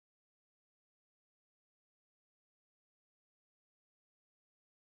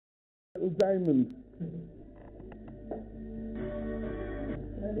Diamond.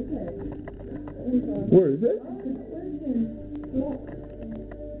 Where is it?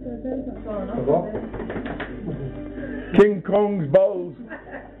 King Kong's balls.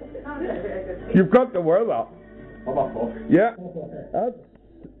 You've got the word up. Yeah.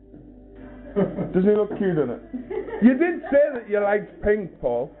 Doesn't he look cute in it? You did say that you liked pink,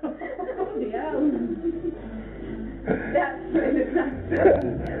 Paul. Yeah.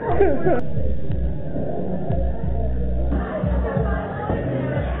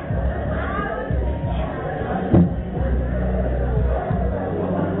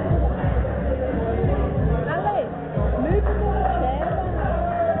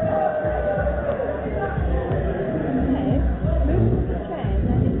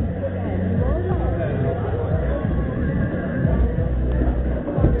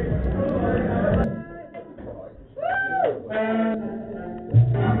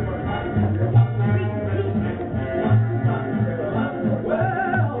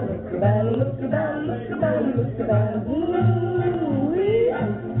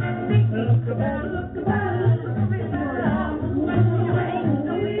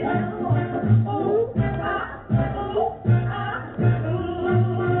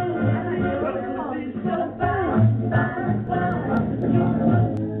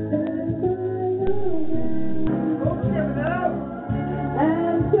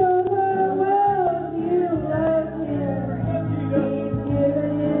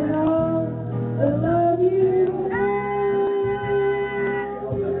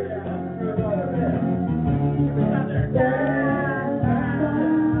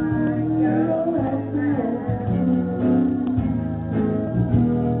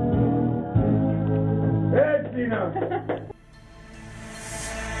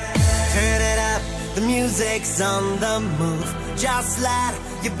 Turn it up, the music's on the move. Just let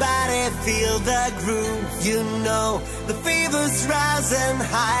your body feel the groove. You know the fever's rising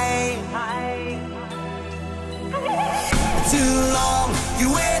high. Too long you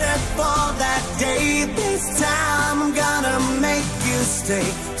waited for that day. This time I'm gonna make you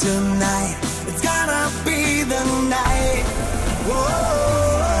stay. Tonight it's gonna be the night.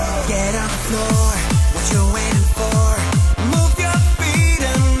 Whoa, get on the floor. What you waiting for? Move your feet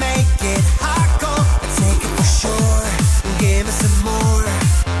and make it hardcore. Take it for sure. Give us some more.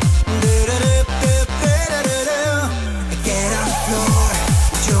 Get on the floor.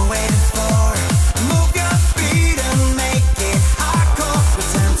 What you waiting for? Move your feet and make it hardcore. No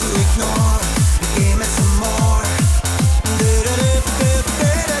time to ignore. Give me some more.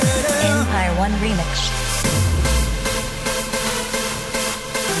 Empire One Remix.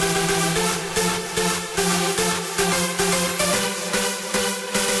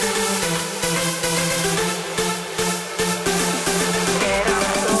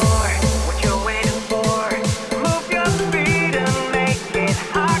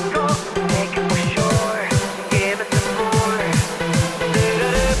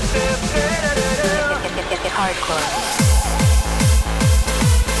 Hardcore.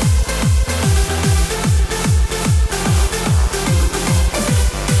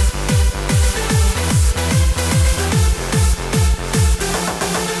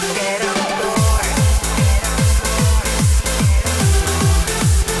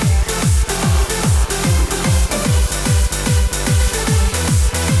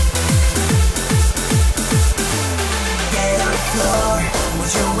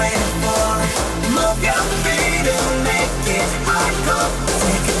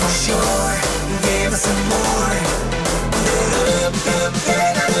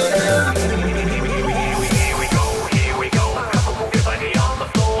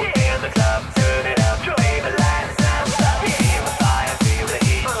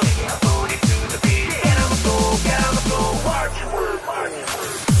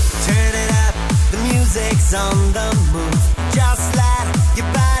 On the move, just let your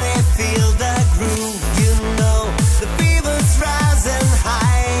body feel the groove. You know the fever's rising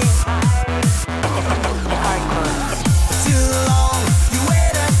high. Too long you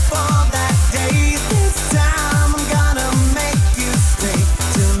waited for that day. This time I'm gonna make you stay.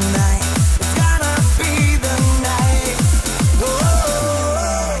 Tonight it's gonna be the night.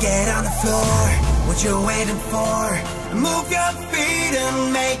 Whoa, get on the floor. What you waiting for? Move your feet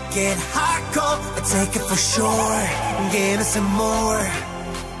and make it hardcore. Take it for sure. Give us some more.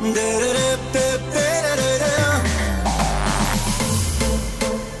 Take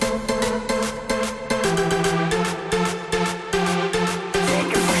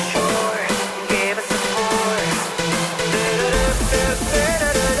it for sure. Give us some more.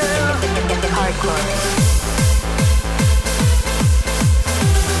 Hardcore.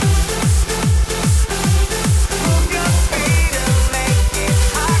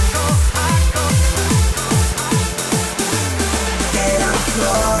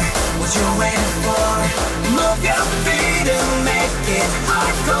 waiting for? Move your feet and make it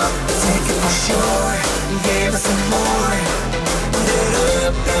hardcore. Take it for sure, give us some more.